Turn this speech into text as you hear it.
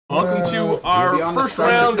Welcome to our first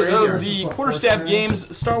round of the Quarterstaff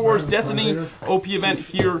Games Star Wars Destiny OP event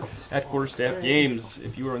here at Quarterstaff Games.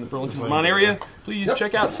 If you are in the Burlington, Vermont area, please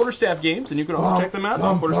check out Quarterstaff Games, and you can also check them out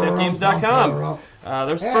on quarterstaffgames.com.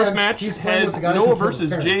 There's the first match. It has Noah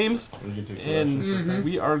versus James, and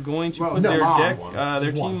we are going to put their deck,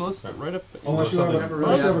 their team list right up. We'll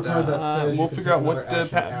figure out what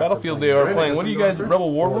battlefield they are playing. What are you guys,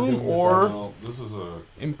 Rebel War Room or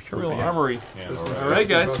Imperial Armory? All right,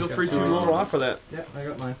 guys, feel free to roll off for that. Yeah, I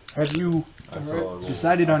got mine. Have you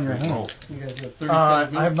decided on your hand? You guys got 30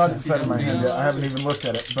 I have not decided my hand yet. I haven't even looked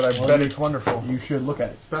at it, but I bet it's wonderful. You should look at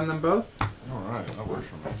it. Spend them both. Alright, that works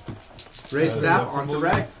for me. Raise staff onto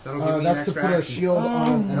Ray. That'll give me that's an to extra put a action. shield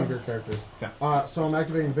on any of your characters. Yeah. So I'm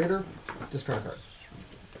activating Vader. Discard a card.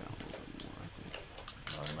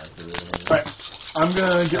 Alright, I'm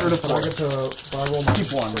gonna get rid of So I 4. get to roll my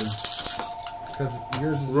Keep 1. because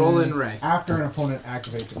yours is Roll in Ray. after an opponent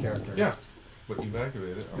activates a character. Yeah, but you've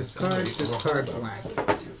activated it. Discard blank.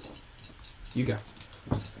 You go.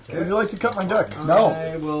 Would you like to cut my deck? I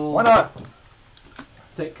No. will Why not?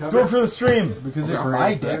 take cover. Do it for the stream, because it's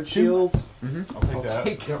my deck. Shield. I'll take that.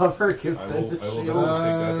 Take cover. Give I will the definitely shield. take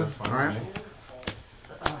that. That's fine Alright. with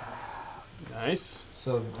me. Nice.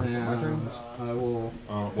 So my turn. I will.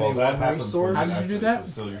 Well, that happens. Resource. when How did you do actually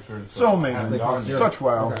that? still your turn, So I haven't amazing. gone yet. Such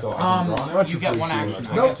wow. So I can draw Much You get one appreciated. action.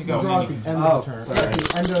 I Nope, get to you go. draw at the end of the turn. sorry. At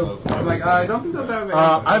the end of. I'm like, I don't think those have.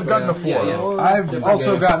 I've gotten a 4. Yeah. I've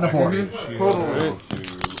also gotten a 4. Total.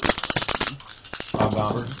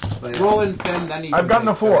 Roll in Finn, then you. I've gotten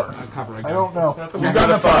a 4. Cover again. I don't know. Okay. You've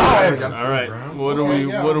gotten a 5. All right. What do we?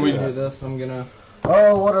 What do we? do this. I'm gonna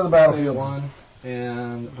Oh, what are the take battlefields? one,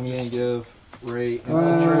 and I'm gonna give Ray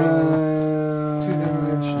infantry, 2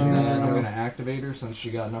 damage. and then I'm gonna activate her since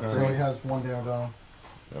she got an So he upgrade. has 1 damage on him.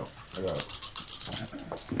 Yep, I got it.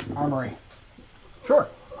 Armory. Sure.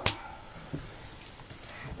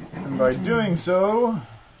 And by doing so,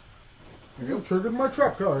 You triggered my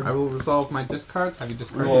trap card. I will resolve my discards. Have you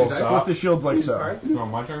discarded we'll your dice? split the shields like so. Cards? You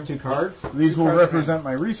want my turn? 2 cards. These will Discard represent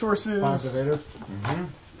my 5 to resources. Vader.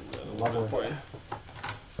 Mm-hmm. Lovely.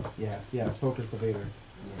 Yes, focus the Vader.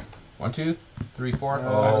 1, 2, 3, 4,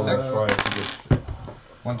 Oh, 5, that's 6. right. You get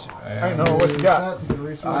 1, 2. I know what you got. To get a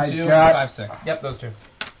resource. 1, 2, got- 5, 6. Yep, those 2.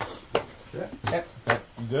 You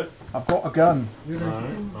good? I've got a gun.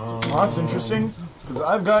 Alright. Well, that's interesting, because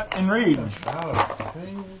I've got Enrage,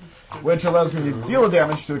 which allows me to deal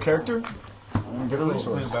damage to a character and get a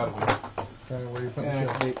resource. Okay, where are you putting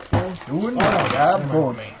the shield? Doing my job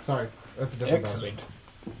for me. Sorry, that's a different Excellent.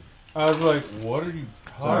 I was like, what are you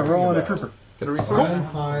I'm talking rolling a about? trooper. Get a resource.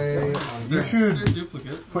 High on You should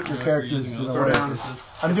put your characters in Throw order. down.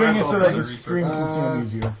 I'm doing it so that the stream can see them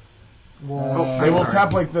easier. They will sorry.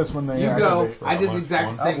 tap like this when they You go. activate. I did the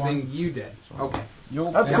exact same One. thing you did. Okay.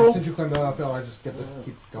 That's Yeah, cool. Since you claimed that uphill, I just get to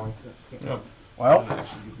keep going. Yep. Well,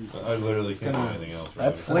 I literally can't do anything else.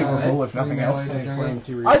 that's flavorful if nothing else. Claim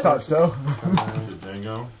 2 I thought so.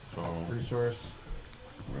 Django. So Resource.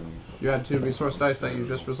 You had 2 resource dice that you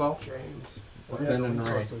just resolved. Finn and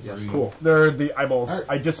Ray. Yes. Cool. They're the eyeballs.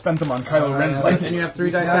 I just spent them on Kylo Ren's And lightning. you have 3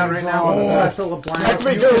 dice out right now. Oh. Special of blank.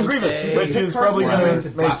 Activate General Grievous, which is probably going Right. to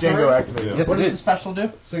make Django activate. Yeah. Yes, What it does the is. special do?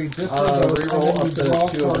 So you discard those, and reroll then up you to draw 2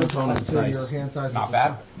 of the cards opponent's up to dice. your hand size. Not which is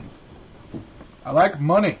bad. I like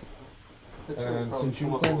money. And since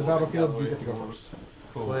you claim the battlefield, you get to go first.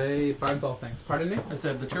 Play finds all things. Pardon me? I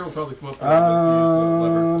said the chair will probably come up.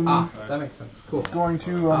 That makes sense. Cool. Going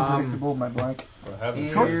to unpredictable, my blank. I haven't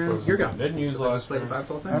And used you're go. Didn't use So I just last play the turn.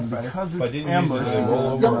 finds all That's things. because If I it's didn't ambush. use it, they roll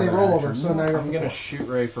over. Yep, they roll over. So now you're I'm gonna shoot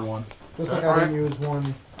Ray for 1. Just like I Alright. didn't use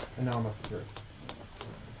 1, and now I'm up to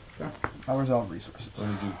 3. I resolve resources. I'm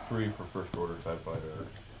going to do 3 for first order TIE fighter.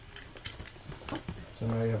 So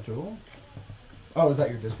now you have to roll. Oh, is that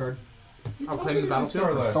your discard? I'll claim the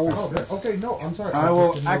battlefield. Discard Soul Oh, Smith. okay, no, I'm sorry. I just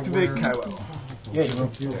will didn't know activate where- Kylo. Yeah, you will.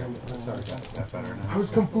 I'm sorry. Is that better now? I was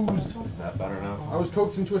confused. Is that better now? I was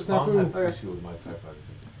coaxed into a I'll snafu. have to issue with my TIE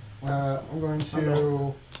fighter. I'm going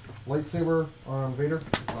to lightsaber on Vader.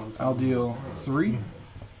 I'll deal 3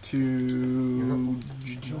 to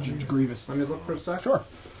Grievous. Let me look for a sec. Sure.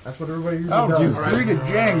 That's what everybody usually I'll do does. 3 to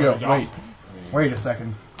Django. Wait a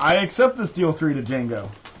second. I accept this deal 3 to Django.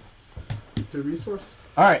 2 resource.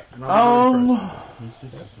 All right. And I'll do it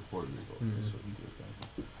That's supported me both, so he did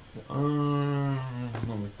that.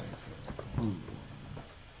 Let me think.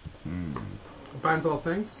 binds all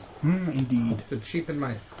things. Indeed. To cheapen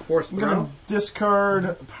my force I'm throw. gonna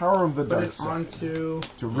discard Power of the Put it Dice onto.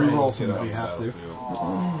 to reroll some Get dice. off the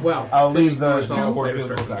battlefield. Well, I'll then leave you the can resolve two. play Vehicles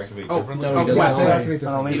restrictions. activate Oh, differently. No, he doesn't. weapons. Activate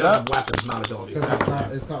I'll He leave does that. weapons, not abilities.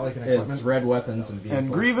 Because it's not like an equipment. It's red weapons and vehicles.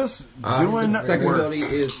 And Grievous doing His second work. ability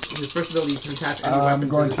is his first ability. You can attach any I'm weapon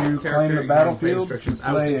going to to his claim character. the You can battlefield play restrictions. to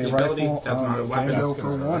I was play thinking a ability. rifle That's not a on weapon. Django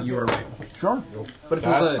for one. You were right. Sure. But if it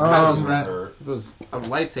was if it was a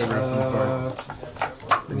lightsaber of some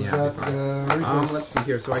sort, then yeah. Let's see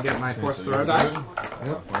here. So I get my force throw die.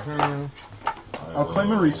 Yep. I'll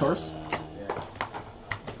claim a resource.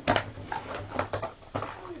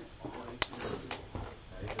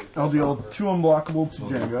 I'll deal 2 unblockable to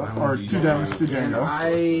Django, or 2 damage to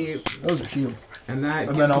Django. Those are shields. And that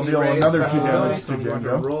And then I'll deal Ray's another special 2 damage ability, to so I'm going to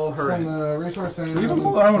Django. roll her From in. the resource and Leave him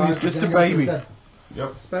alone, he's just a baby.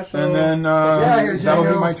 Yep. Special. And then Yeah, here's that'll be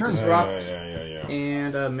Django. my turn. Yeah.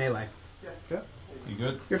 And melee. You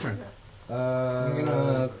good? Your turn. I'm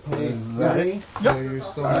gonna pay that 30. Yep. So you're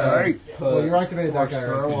still Alright. well, you activated that guy.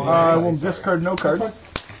 Force throw right? I will discard no cards.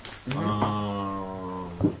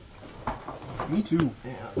 Me too.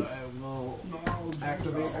 And I will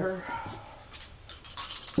activate her.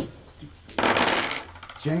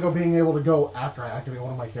 Django being able to go after I activate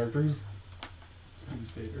one of my characters.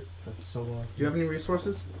 That's so awesome. Do you have any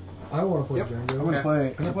resources? I want to play Yep. Django. I'm gonna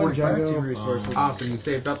play Can I supporting play fire. Django? 2 resources. So you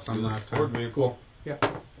saved up some last Sword time. vehicle.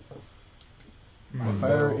 Cool.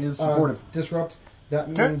 Fire is supportive. Disrupt. That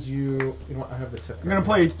means you know what? I have the tip. I'm gonna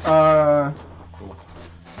play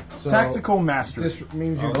So Tactical Master. This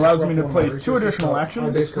means you It allows me to disrupt play one of my 2 additional resources, actions.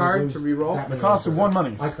 so I Discard basically to reroll. lose that The many cost of 1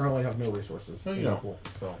 resources. monies. I currently have no resources. So you know.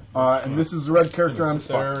 So And this is the red character on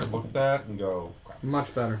sit there, spot. look at that, and go.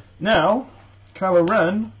 Much better. Now, Kylo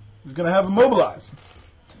Ren is gonna have immobilize.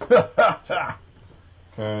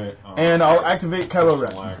 Okay. And I'll activate Kylo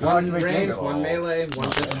Ren. Select. One activate range, Django. one melee, one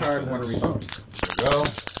discard, one resource. There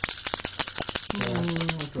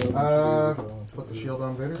we go. Put the shield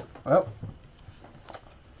on Vader. Well,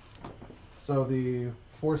 So the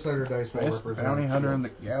 4-sided dice will best represent bounty hunter in the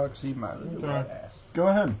shields. galaxy, my little ass. Go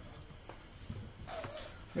ahead.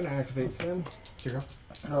 I'm gonna activate Finn. Here you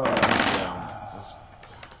go. Yeah. Just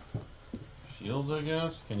shields, I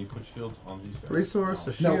guess. Can you put shields on these guys? Resource,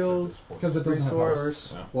 a No. shield, Because it doesn't have health.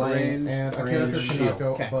 resource, Yeah. range, And a range, character shield. cannot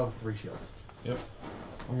go Okay. above 3 shields. Yep.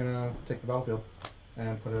 I'm gonna take the battlefield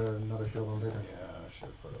and put another shield on Vader. Yeah, I should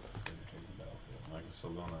have put up the battlefield. I can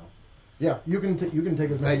still go now. Yeah, you can take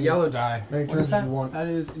as many That yellow die. many What turns is that? as you want. That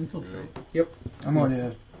is infiltrate. I'm going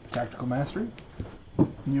to Tactical Mastery.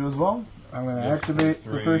 You as well. I'm going to activate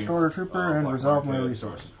the 3, First Order Trooper and black resolve my market,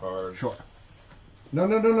 resource. card. Sure. No.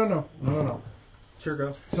 Sure,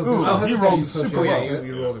 go. So Ooh, this he is rolled the super Oh, associated yeah, well.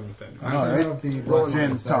 you rolled him with it. I All still right. have the Roll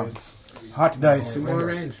James dice. Thomas. Hot dice. Two more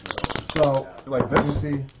range. So Like let me this.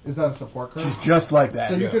 see. Is that a support card? She's just like that.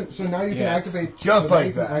 So you can. So now you can Yes. activate. Just so now like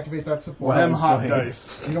you can that. activate that support. Them hot You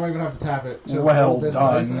dice. don't even have to tap it. So Well roll this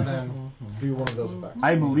dice done. and then do one of those effects.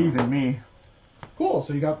 I believe in me. Cool.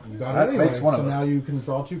 So you got That it anyway. makes one so of us. now you can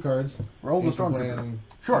draw 2 cards. Roll the You can play Stormtrooper. an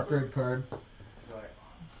Sure. Upgrade card.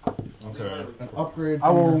 Okay. An upgrade. I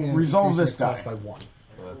from will your hand resolve increases this cost die. by 1.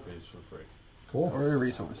 So that pays for free. Cool. Or a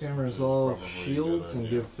resource. Can resolve Probably a shields good and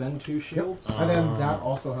idea. give Finn 2 shields. And then that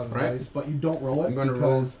also has Right. dice, but you don't roll it I'm going to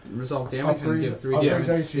roll because resolve damage and upgrade, give 3 upgrade damage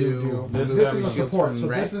dice you to do. This This is a shields support, from so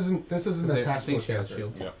Ray. this isn't I attached to think a she has character.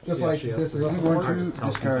 shields. Yep. Just Yeah, like she has this is to. a I'm support. going to Just tell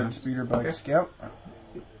discard sometimes. Speeder Bike Okay. Scout.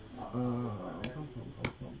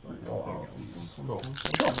 Cool.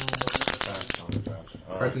 Patch on the patch.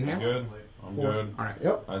 All Cards in right, hand? you good? I'm good. Alright.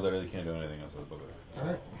 Yep. I literally can't do anything else above it.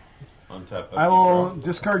 Alright. Untap that. I will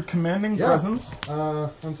discard Commanding Yeah. Presence.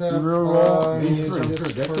 Untap. Reroll these use three.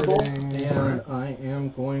 Unpredictable. discarding- And I am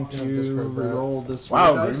going to discard that. reroll this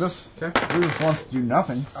Wow, dice. Grievous. Okay. Grievous wants to do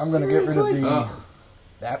nothing. I'm going to get rid of the... Ugh.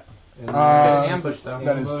 That. And Uh, then ambush, though.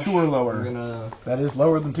 That is 2 or I'm lower. gonna That is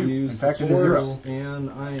lower than 2. use In fact, it the is 0. force, and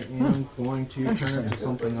I am going to turn Interesting. it to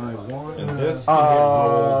something I want. And this can get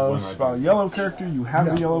rolled when I Spell do yellow character. You have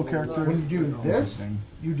No. the yellow character. When you do this,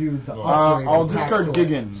 you do the Uh, upgrade. I'll attached discard to it.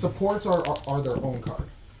 Dig In. Supports are their own card.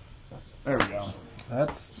 There we go.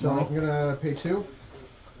 That's So I'm gonna pay 2.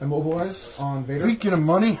 Immobilize on Vader. Speaking of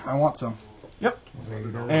money, I want some. Yep.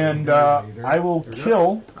 Vader, And Vader, I will Vader.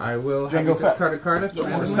 kill I will have Django you Fett. discard a card for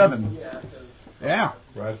randomly. 7. Yeah.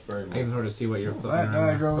 Raspberry. I can sort of see what you're flipping That die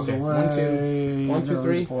around. goes Okay, away. 1, 2, 1, 2, Goes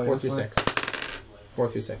 3, to play 4 this through way. 6. 4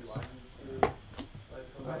 through 6.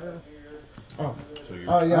 Oh, So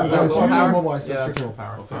you're, oh yeah. Is that so willpower? you're immobilized, so Yeah, it's that's your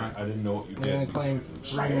willpower. okay, Alright. I didn't know what you I'm gonna did. claim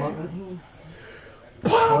 3 money.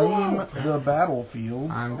 Claim the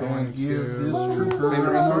battlefield I'm going and give to this trooper claim a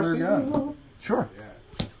another resource. gun. Sure.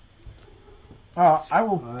 I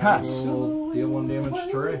will pass. I will deal 1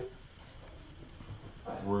 damage to Ray.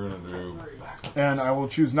 We're gonna do. And I will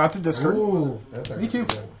choose not to discard. Ooh, Me too.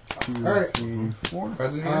 2, Alright. 3, 4.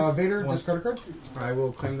 Cards in hand. Vader, discard a card. I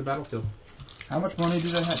will claim the battlefield. How much money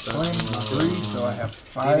did I have? Claim 3, so I have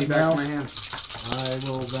Baby 5 back now. to my hand. I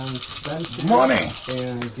will then spend 2 Money!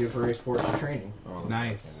 and give her a force training. Oh,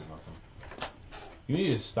 Nice. You need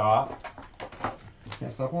to stop.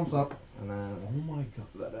 Can't stop, won't stop. And then Oh my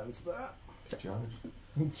god. that ends that.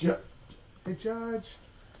 Judge. Hey, Judge.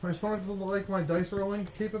 My opponent doesn't like my dice rolling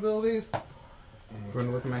capabilities. Going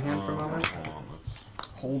to look at my hand for a moment. Hold on, let's.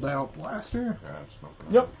 Hold out blaster. That's not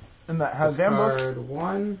gonna Yep. And that has ambush. Discard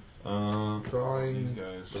 1. These Drawing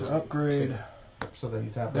guys. To upgrade. So then you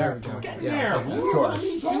tap There that. we go. Get Yeah. in there. Sure.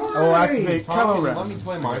 Sorry. I will activate Tommy, Calo let me Ren.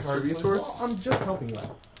 play my card. Resource. I'm just helping you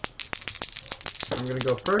out. I'm gonna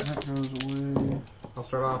go first. That goes away. I'll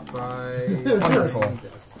start off by. Wonderful.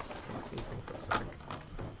 Yes. For a sec.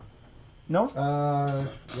 No?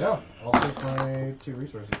 Yeah. I'll take my 2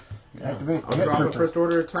 resources. Activate. I'll Get drop a Trooper. first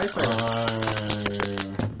order TIE fighter.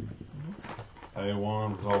 I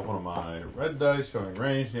want to resolve one of my red dice showing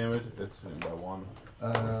range damage. It's by 1.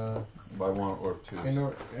 By 1 or 2. In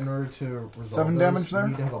order to resolve 7 those, damage there? you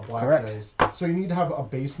need to have a black Correct. dice. So you need to have a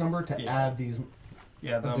base number to Yeah. add these.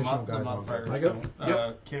 Yeah, the, Additional the guys on modifiers there. I go.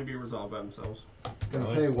 don't, can't be resolved by themselves. Gonna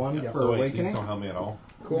Really? pay 1 Yeah. for Oh, wait, awakening. these don't help me at all.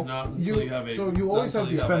 Cool. Not until You- you have a. so you not always until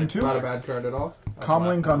have you to spend a- 2. Not a bad card at all.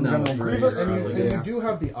 Comlink on No, General you're Grievous. right. And Yeah. you do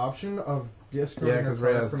have the option of discarding Yeah, a because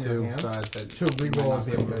Ray card has from your 2 hand sides that to might reroll not as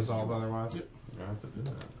be the able to base resolve number. otherwise. I have to do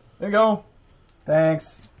that. There you go.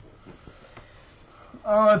 Thanks.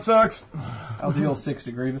 Oh, that sucks. I'll deal 6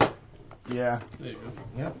 to Grievous. Yeah. There you go.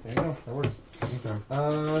 Yeah, there you go. That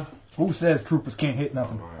works. Who says troopers can't hit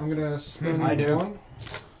nothing? I'm gonna spend I do. 1.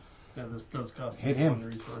 Yeah, this does cost Hit you him. 1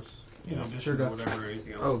 resource. In Yeah, addition sure to does. whatever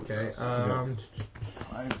anything else. Okay.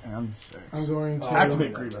 5 and 6. I'm going to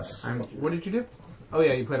Activate Grievous. What did you do? Oh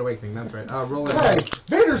yeah, you played Awakening. That's right. Roll it. Hey,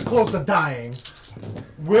 Vader's close to dying.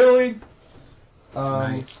 Willie.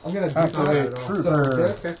 Nice. I'm gonna Activate so Trooper.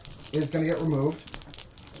 this Okay. is gonna get removed.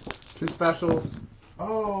 2 specials.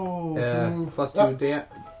 Oh, to move, Plus 2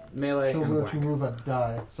 melee so and to black. move a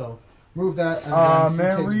die. So move that. And May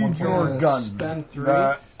I then he takes read 1 your point. gun? Spend 3.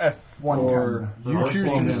 The F110. You Or choose to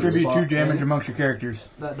swing distribute this 2 spot damage in. amongst your characters.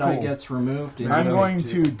 That die Cool. gets removed. and I'm you going go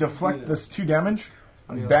to deflect this 2 damage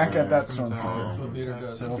back at that stormtrooper. That's what Vader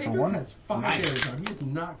does. So for Vader 1. has 5 damage on him. He is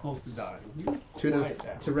not close to dying. He 2 quiet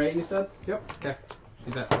down. to Ray, you said? Yep. Okay.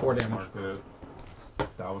 He's at 4 damage. Mark it.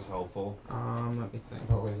 That was helpful. Let me think.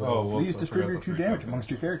 Oh, wait, Oh, well, Please I distribute forgot 2 the damage 3 amongst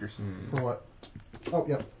your characters. for what? Oh,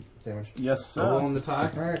 yep. Damage. Yes, Roll sir. on the tie.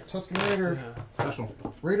 All right, Tuscan Raider. Special.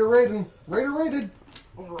 Raider raiding. Raider raided.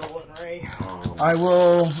 I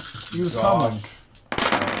will use Gosh.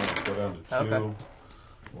 Comlink. Go down to 2. Okay.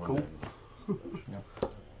 Cool.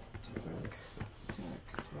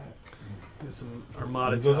 Get some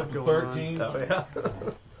Armada It goes talk up to going 13. on. Oh,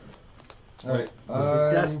 yeah. All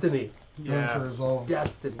right. Destiny. Yeah. To resolve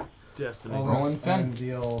Destiny. Destiny. all Rolling this fin. and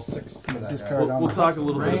deal 6 to that Discard guy. on We'll the talk a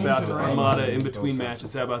little bit Range about the and Armada range. in between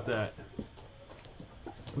matches. How about that?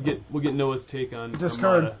 We'll get Noah's take on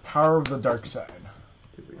discard Armada. Power of the Dark Side.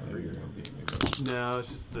 No, it's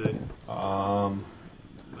just the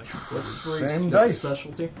Same dice.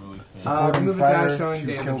 Specialty. Supporting remove a die fire showing to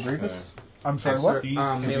kill damage. Grievous. I'm sorry, what? These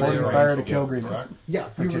melee Supporting range. fire to kill Grievous. Correct? Yeah,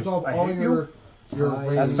 you For 2. resolve I all hate your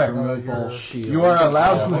range. That's fair. your Shield. You are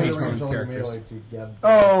allowed to all hate your ranged range, all your characters. melee together.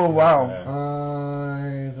 Oh, wow.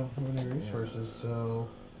 I don't have any resources, so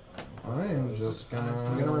I am just gonna.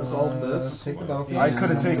 I'm gonna resolve this. Take the battlefield. I could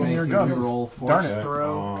have taken your guns. Roll Darn force it.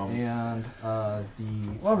 throw and the.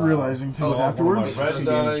 Love realizing things One of afterwards. my red 2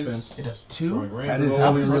 damage dice. spent. It does Showing 2. range That is roll.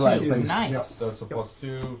 how we realize things. Nice. That's a plus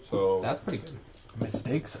 2, so. That's pretty good.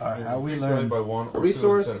 Mistakes are how we Destroyed learn. by 1 or 2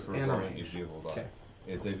 Resource instead of and a resolving range. each vehicle die. Okay.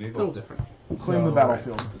 It's a A little vehicle. different. Claim the So-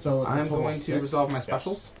 battlefield. So it's a I'm total going of to 6. resolve my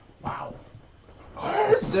specials. Wow.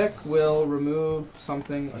 A stick will remove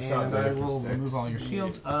something, I shot and Vader I for will 6. remove all your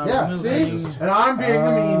shields. Yeah, remove see? these. And I'm being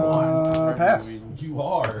the mean one. Pass. You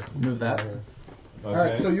are. Remove that. Okay,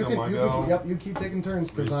 Alright, so you my can, go. yep, you keep taking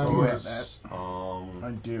turns because I'm. Resource. that.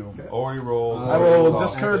 I do. Already rolled. I will Resolve.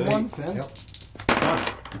 discard one. Fin. Yep.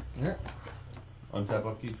 Yeah. Untap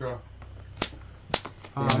upkeep draw.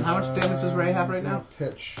 How much damage does Ray have right now?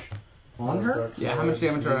 Pitch. On her? Yeah, how much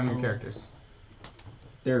damage are on your characters?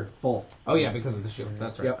 They're full. Oh yeah, because of the shield.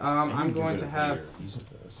 That's right. Yep. I'm going to have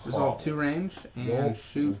resolve 2 range and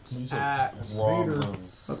shoot at. Let's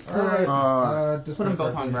put, Alright. put them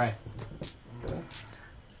both on Ray.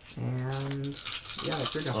 And yeah,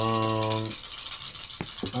 that's your go.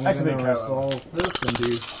 I'm Activate gonna Kylo. resolve this and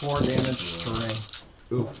do 4 damage to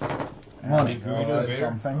ring. Oof. Money. Vader?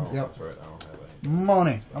 Something. Oh, Yep. that's right. I don't have any.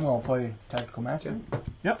 Money. I'm gonna play Tactical Master.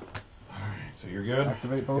 Yep. So you're good?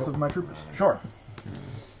 Activate both of my troopers. Sure.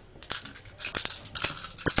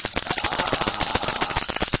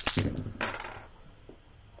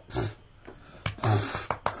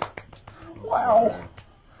 Wow.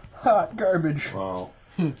 Hot garbage. Well,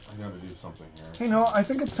 I'm going to do something here. You know, I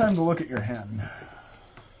think it's time to look at your hand.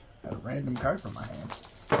 Got a random card from my hand.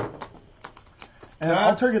 And I'll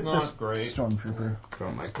That's target not this great. Stormtrooper.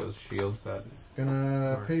 Don't like those shields that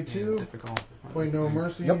Gonna are pay being 2. difficult. Wait, no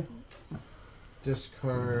mercy. Yep.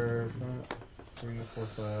 Discard 3, 4,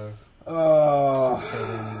 5, Uh,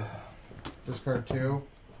 7. Discard 2.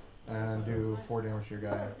 And do 4 damage to your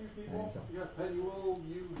guy. And kill.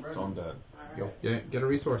 So I'm dead. Get a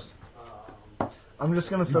resource. I'm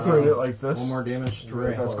just gonna separate it like this. 1 more damage to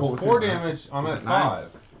Ray. That's cool with 4 you. damage. I'm at 9.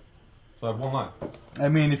 5. So I have 1 left. I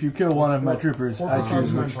mean, if you kill one of my troopers, I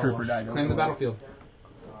choose which trooper died. Claim the battlefield.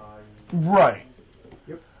 Right.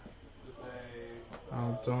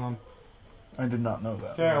 I I did not know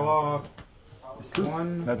that. Okay, I lost.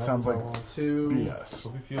 1, That sounds like 2, BS.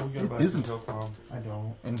 Hope you feel good It about isn't. yourself, Tom. I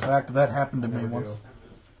don't. In fact, that happened to me Never once. do.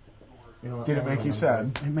 You know what? Did it make you sad?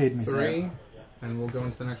 It made me 3, sad. and we'll go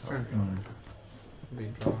into the next turn. Be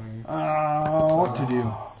drawing What to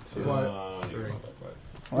do? 2, Uh, 3.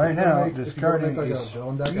 Right now, If you discarding go make, a like,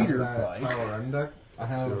 villain deck speeder after that bike. Kylo Ren deck, I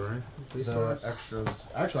have 2, right? the Resource. extras.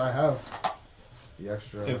 Actually, I have the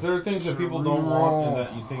extra. If there are things that people don't want and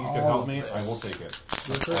that you think you could help me, I will take it.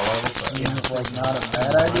 That's all I will say. Seems like not a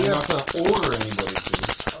bad I'm idea. not going to order anybody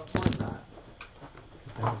to.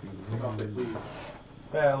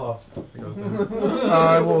 Yeah, I lost.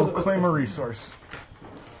 I will claim a resource.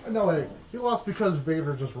 No, wait. He lost because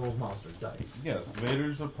Vader just rolls monster dice. Yes,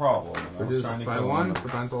 Vader's a problem. And I was Reduced trying to by kill 1, him.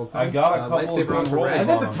 prevents all I things. got a couple of lightsaber good on for rolls red. And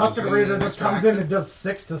then the on him. Tusken Raider just comes in and does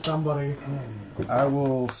 6 to somebody. I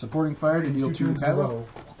will supporting fire to deal 2 to turns in a Kylo. row.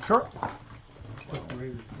 Sure.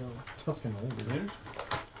 Tusken Raider.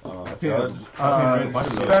 Judge.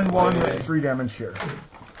 Spend 1 with 3 damage here.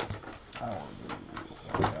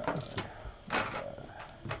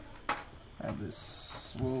 And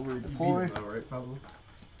this will redeploy. Alright, probably.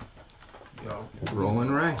 Rolling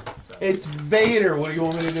Ray. It's Vader. What do you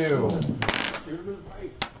want me to do?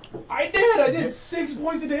 I did. I did 6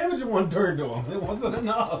 points of damage in 1 turn to him. It wasn't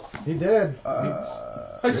enough. He did.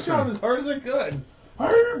 I shot him as hard as I could.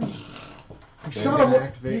 He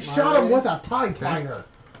shot him with a TIE fighter.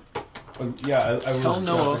 Yeah, I was. Tell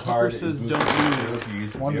Noah, Hooker says don't lose.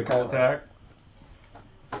 Use One to vehicle Kylo. attack.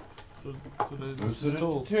 So that's what I was Boosted just it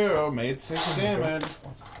told. to 2. Made 6 damage.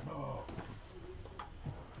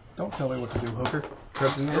 Don't tell me what to do, Hooker.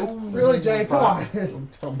 Cards in hand. Really, Jay? Come on.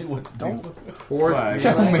 Tell me what to Don't do. 4,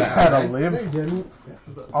 tell me how to No, you live. didn't.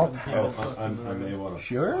 I'll Oh, pass. I'm able to.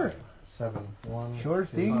 Sure. 7. 1. Sure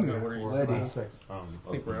thing. Ready. 6. I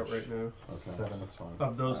think we're out right now. Okay, that's fine.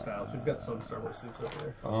 Of those styles, we've got some Star Wars suits over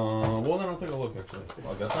there. Well, then I'll take a look actually.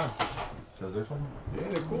 I'll get time. Because there's one. Yeah,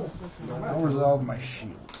 they're cool. I'll resolve my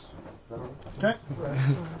shields. Okay.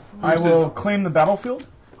 I will claim the battlefield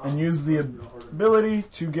and use the ability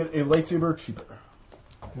to get a lightsaber cheaper.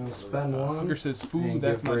 Gonna spend 1. Hooker says, "Food, and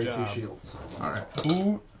that's give my Ray job." 2 shields. Alright.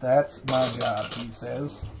 Ooh, that's my job, he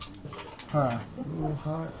says. Huh.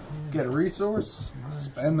 Get a resource,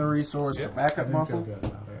 spend the resource for backup muscle.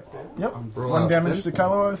 Yep. Roll 1 out damage this. to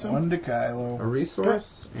Kylo, I assume? 1 to A Kylo.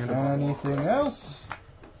 resource and a Anything else?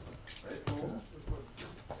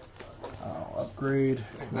 I'll upgrade.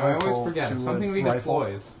 Now I rifle always forget, to if a something rifle.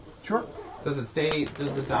 redeploys, Sure. does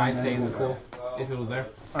the die stay in the pool if it was there?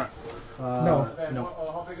 No.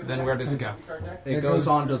 No. Then where does it go? It goes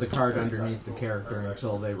onto the card underneath the character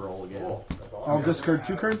until they roll again. I'll discard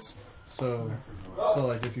 2 cards. So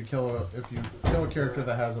like if you kill a character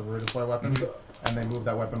that has a redeploy weapon and they move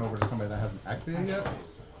that weapon over to somebody that hasn't activated yet,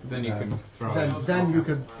 Then you can throw it. then you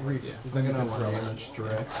could then you No can more throw it. damage to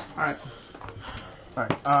Ray. Alright.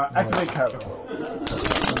 Alright, activate Kylo.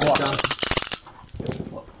 Block.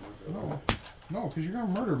 No, because you're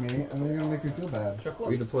gonna murder me and then you're gonna make me feel bad.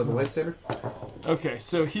 Redeploy the lightsaber. Okay,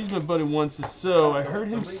 so he's my buddy once. So I heard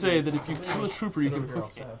him say that if you kill a trooper, you can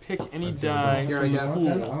pick any die Here, I from the guess. I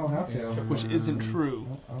pool, don't have to. which isn't true.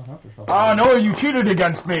 I don't have to shuffle. Ah, no, you cheated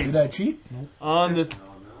against me! Did I cheat? On the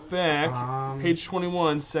back, page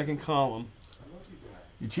 21, second column.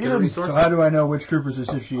 You Get a cheated? resource. So how do I know which troopers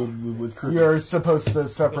associated with troopers? You're supposed to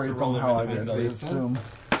separate them how I did, I assume.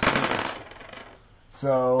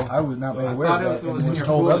 So I was not made I aware thought of if that it was and in was your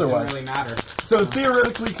told pool, it didn't otherwise. really matter. So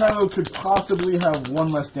theoretically, Kylo could possibly have 1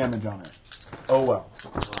 less damage on it. Oh well.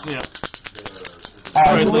 Yeah.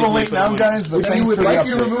 Sorry, It's a little late late now, for guys, but If thanks you would for the like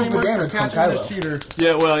to update. remove the damage from Catching the Kylo. cheater.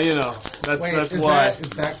 Yeah, well, you know, Wait, that's is why.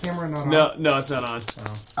 that camera not on? No, it's not on.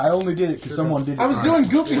 I only did it because someone did it. I was doing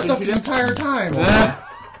goofy stuff the entire time.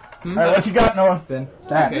 Alright, what you got, Noah?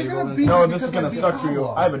 that. You're gonna beat No, me this is because gonna I beat suck for you.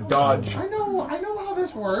 Hollow. I have a dodge. I know how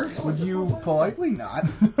this works. Would you politely not?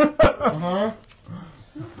 Uh-huh.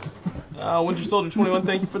 Winter Soldier 21,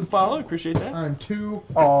 thank you for the follow. Appreciate that. I'm too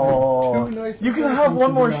Oh, nice. you can have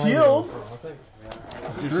one more shield.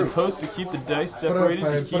 You're supposed to keep the dice But separated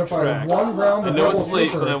to if keep I track. one round I know it's double late,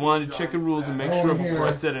 trooper, but I wanted to check the rules and make sure before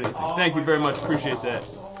I said anything. Thank you very much. Appreciate that.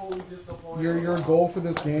 Your goal for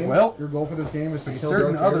this game. Well, your goal for this game is to kill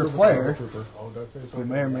certain Darth Vader other with a player- trooper. Who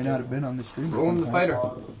may or may not have been on the stream. Rolling the fighter.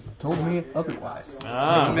 Told me otherwise.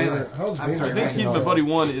 Ah, How's I'm Vader sorry, I think he's my gonna buddy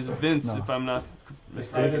one is Vince, if I'm not Vader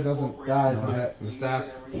mistaken. doesn't die. That The staff.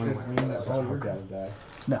 should mean that all your guys die.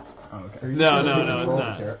 No. Are you No, sure no, you no, can it's roll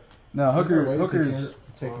not. the carrot? No, Hooker's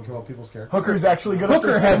take control of people's characters. Hooker's actually good at Hooker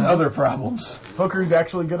this has game. other problems. Hooker's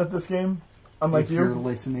actually good at this game, unlike If you're you.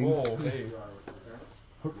 listening,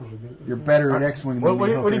 Hooker's a good. you're better at X-wing than What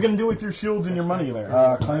me, are you Hooker. gonna do with your shields and your money there?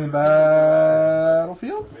 Claim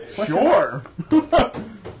battlefield? Sure.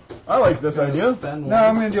 I like this idea. No,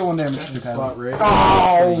 I'm gonna deal 1 damage to Kylo.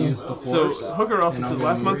 Oh, So Hooker also And I'm says gonna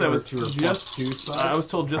last month I was revert to her just +2 spot. I was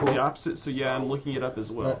told just the opposite. So yeah, I'm looking it up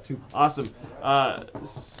as well. That too. Awesome.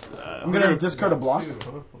 I'm gonna discard a block. If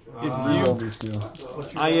Roll you, these two.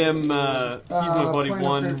 I am. He's my buddy Plain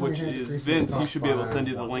one, up which here, is increase Vince. the He top should be able to five. send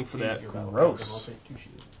you the link for that. Gross.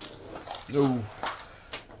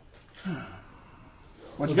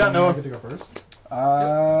 What you got, I Noah? get to go first.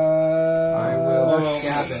 I will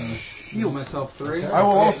scavenge. Shield myself 3. I will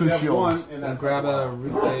also shield. And grab a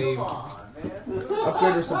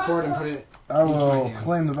upgrade or support and put it. I will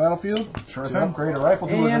claim the battlefield. Sure To thing. upgrade a rifle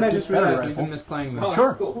to And a I just better realized we've rifle. been misplaying this.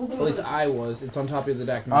 Sure. At least I was. It's on top of the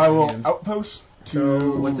deck. I will Games. outpost So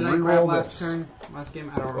to what did I grab reroll last this. turn? Last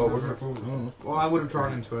game? I don't remember. Well, I would have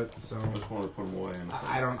drawn into it, so I just wanted to put them away.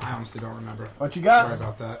 I honestly don't remember. What you Sorry got?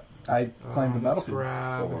 about that. I claim the Let's battlefield.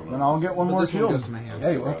 grab. Then I'll get one But more this one goes shield. to my hand. Yeah,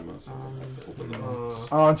 you will.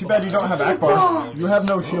 Too bad you don't have Akbar. You have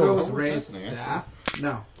no We'll go shields. with Ray's staff.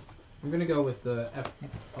 No. I'm gonna go with the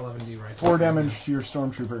F11D right 4 damage to your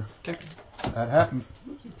stormtrooper. Okay. That happened.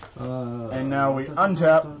 And now we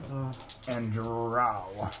untap and draw.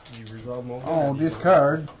 Oh,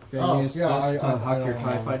 discard. Oh, Use yeah, this to I huck your don't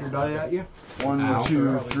TIE know. fighter die at you. 1, Ow.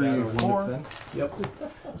 2, 3, 4. Yep.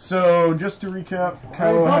 So, just to recap,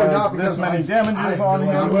 Kylo probably not, has because this many I damages have on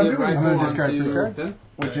no him, idea. Get right I'm gonna on discard to 3 cards. Finn.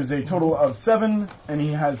 which is a total of 7, and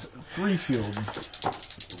he has 3 shields.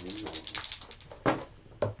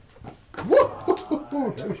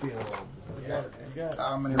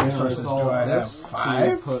 How many resources do I have? This to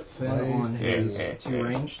 5? put Finn on his 2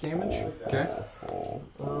 range damage. Okay.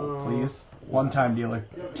 Please. One-time dealer.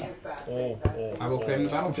 I will claim the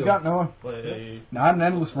What you battlefield. got, Noah? Not an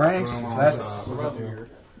endless ranks. If that's.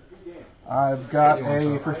 I've got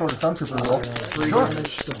a first order stormtrooper roll. 3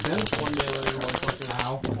 damage to Finn.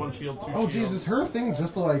 Ow. One shield, 2 Oh, jeez, is her thing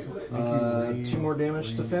just to like make you 2 more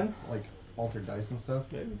damage to Finn. like alter dice and stuff?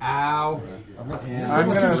 Ow. And I'm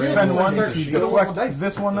gonna spend 1 to Shield deflect dice.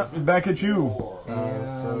 this one back at you.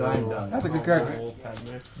 and I'm done. That's a good card.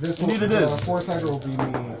 This Indeed will, it is. Foresighter will be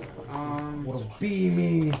me. Will be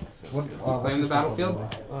me. What, Claim the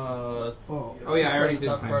battlefield? Oh yeah, I already did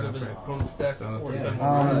claim part it, of that's the right. opponent's deck. So that's or it.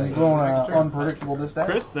 then Going unpredictable this day.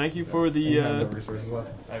 Chris, thank you for the resources left.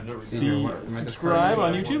 I've never See here, what, am I subscribe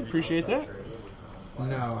on discarding? YouTube. Appreciate that.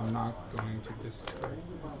 No, I'm not going to discard.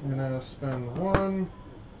 I'm gonna spend 1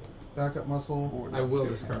 backup muscle. I will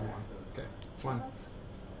discard 1. Okay. 1,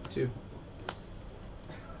 2,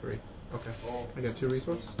 3. Okay. I got 2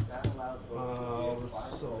 resources. so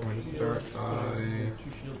I'm going to start by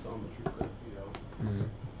 2 shields on the trooper.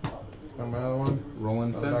 Spend my other one. rolling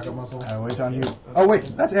Another Finn. backup muscle. I wait on you. Oh wait,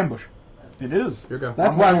 that's ambush. It is. Here we go.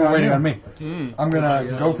 That's why we're waiting on me. Hmm. I'm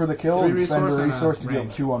gonna go for the kill 3 and spend a resource and a resource to deal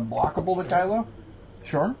range. 2 unblockable to Kylo.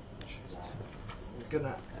 Sure.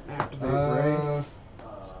 Gonna activate Ray.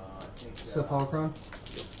 Sith Holocron.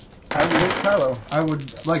 Activate Kylo. I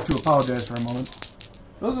would like to apologize for a moment.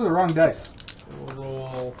 Those are the wrong dice. We'll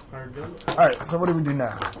roll hard gun. Alright, so what do we do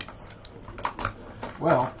now?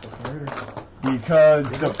 Well, Because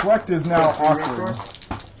deflect is now awkward.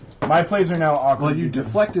 My plays are now awkward. well, you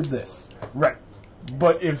deflected this. Right.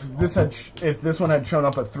 But if this one had shown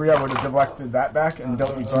up at 3, I would have deflected that back and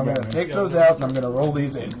dealt me 2 I'm gonna damage. take those out and I'm gonna roll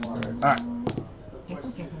these in. Alright.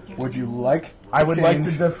 Would you like? I would like to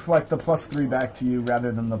change? deflect the +3 back to you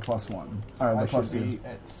rather than the +1. Or the I should +2. be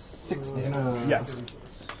at 6 damage. Yes.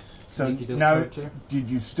 So Sneaky now, discard too. did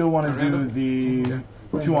you still want to do the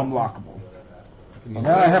 2 unblockable?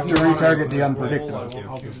 Now I have to retarget the unpredictable,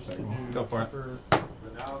 Go for it.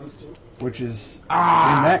 which is, in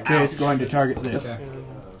that case, going to target this.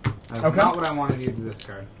 That's Okay. not what I wanted you to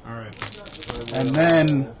discard. Alright. And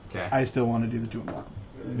then Okay. I still want to do the 2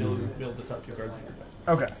 unblockable. Build the top 2 cards in your deck.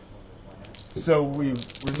 Okay. So we've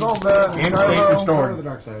resolved that. And state Power of restored. the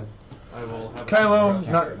dark side. I will have Kylo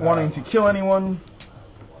not wanting to kill anyone.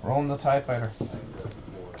 Rolling the TIE Fighter.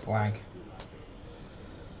 Blank.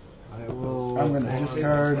 I will. I'm going to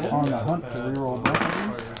discard on the hunt to reroll both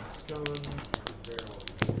of these.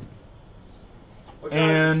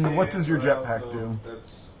 And what does your jetpack do?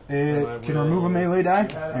 It can remove a melee die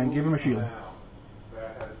and give him a shield.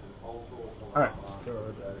 Alright.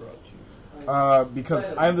 Because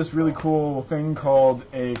I have this really cool thing called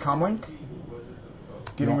a comlink.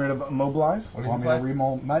 Getting rid of immobilize. Want me to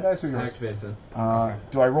reroll my dice or yours? Activate then.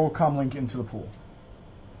 Do I roll comlink into the pool?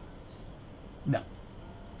 No.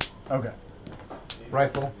 Okay.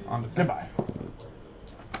 Rifle on defense. Goodbye.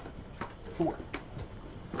 Sure.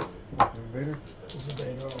 Vader.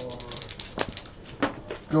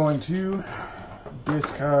 Going to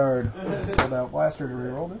discard pulled out blaster to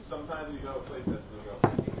reroll this. Sometimes you go play test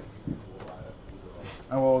and you go.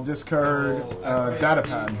 I will discard data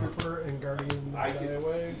pad. Trooper and Guardian I can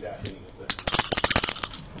away. see that.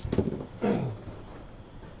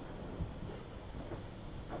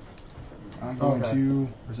 I'm going to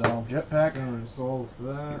resolve jetpack Gonna resolve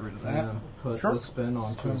that. Get rid of that. And put Sure. the spin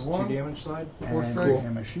onto his 2 1. damage side. and give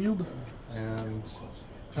him a shield. And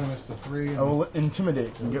turn this to 3. I will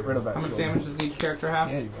intimidate and get rid of that. How much shield. damage does each character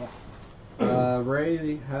have? Yeah, you go.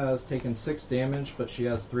 Ray has taken 6 damage, but she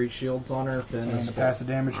has 3 shields on her. Finn And is to pass the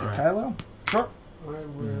damage to Kylo. Sure. I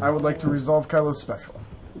will I would like to resolve Kylo's special.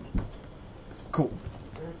 Cool.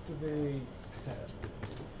 activate pad.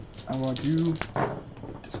 I'm going to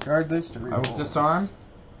discard this to I reroll. will disarm.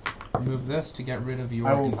 Remove this to get rid of your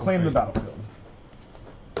I will claim the infiltrate. battlefield.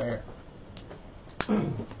 There.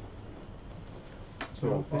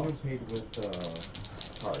 So paid with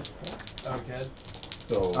cards. Okay.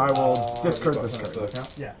 So I will discard this so card.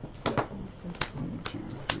 account? Yeah. 1, 2,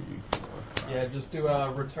 3, 4. Yeah, just do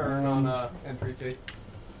a return on entry fee.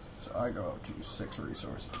 So I go up to 6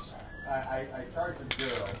 resources. I charged a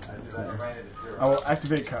 0. I ran it at 0. I will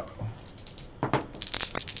activate Kylo.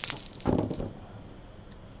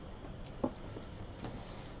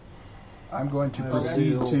 I'm going to I will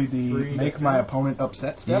proceed deal to the 3 make my opponent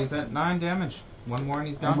upset step. He's at 9 damage. One more and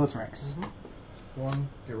he's done. Endless ranks. 1.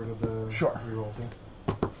 Get rid of the Sure. reroll thing.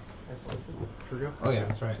 Trigger. Oh yeah,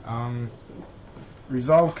 that's right.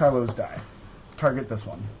 Resolve Kylo's die. Target this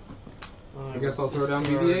one. I guess I'll throw down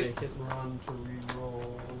discard BB-8. a hit and run to reroll.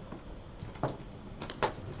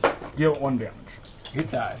 Deal 1 damage. It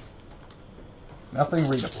dies. Nothing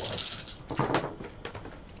readable.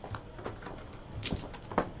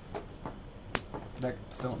 That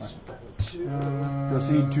still nice.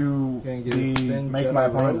 Proceed to Gonna give the Finn make Jedi my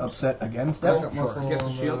opponent robes. upset again step. Backup muscle Gets a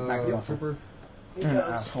on shield, the back the super. You're an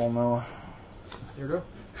asshole, Noah. Here we go.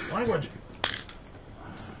 Language.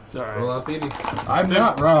 It's Roll alright. out BB. I'm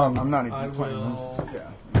not wrong. I'm not even I playing will- this. Yeah,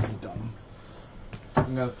 this is dumb.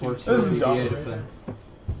 I'm gonna force This throw is dumb. BB-8 at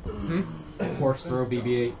Finn. Force throw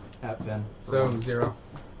BB-8 at Finn. So 0.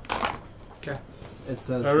 It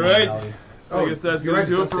says. Alright. one value. So I guess that's you're going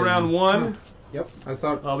to right, do it it for does say round that. 1. I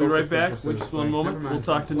thought. I'll be both right the back. specials Just said one it. moment. Never mind. We'll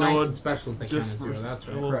talk to Blanks Noah and specials they count just as for 0. That's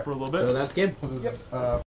right. a little bit. So that's good.